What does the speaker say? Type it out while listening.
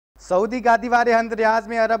Saudi गादी वारे हंध रियाज़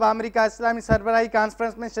में अरब अमरीका इस्लामी सरबराही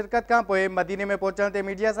कॉन्फ्रेंस में शिरकत का पोइ मदीने में पहुंचण ते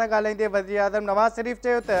मीडिया से ॻाल्हाईंदे वज़ीर आज़म नवाज़ शरीफ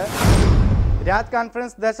चयो त रियाज़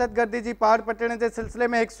कॉन्फ्रेंस दहशतगर्दी की पाड़ पटण के सिलसिले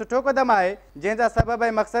में एक सुठो कदम है जैसा सबब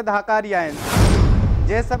ऐं मक़सद हाकारी आहिनि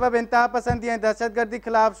जे सबब इंतहा पसंदी ऐं दहशतगर्दी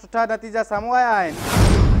खिलाफ सुठा नतीजा साम्हूं आया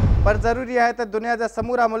आहिनि पर ज़रूरी है तो दुनिया जा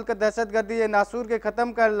समूरा मुल्क दहशतगर्दी के नासूर के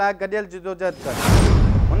ख़त्म करण लाइ गॾियल जिदोजहद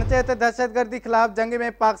कनि। हुन चयो त दहशतगर्दी खिलाफ जंग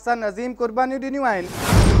में पाकिस्तान अज़ीम कुर्बानियूं ॾिनियूं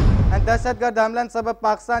आहिनि ऐं दहशतगर्द हमलन सबब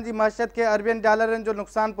पाकिस्तान की मईशत के अरबियन डॉलरन जो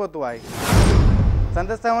नुकसान पहुतो है।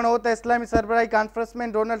 संदसि चवण हो त इस्लामी सरबराही कॉन्फ्रेंस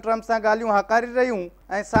में डोनाल्ड ट्रंप से ॻाल्हियूं हकारी रहियूं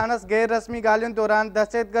ऐं साणस गैर रस्मी ॻाल्हियुनि दौरान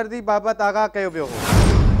दहशतगर्दी बाबत आगाह कयो वियो हो।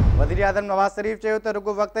 वज़ीर आज़म नवाज़ शरीफ चयो त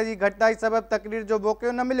रुगो वक्त की घटिताई सबब तकरीर जो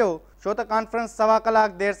मौक़ो न मिलो छो त कॉन्फ्रेंस सवा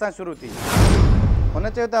कलाक देर से शुरू थी। हुन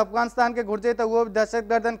चयो त अफ़गानिस्तान के घुर्जे त उहो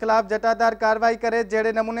दहशतगर्दन खिलाफ जटादार कार्रवाई करे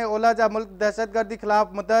जहिड़े नमूने ओलह जा मुल्क दहशतगर्दी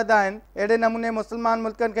खिलाफ मुतहद आहिनि अहिड़े नमूने मुसलमान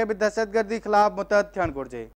मुल्कनि के भी दहशतगर्दी खिलाफ मुतहद थियणु घुर्जे।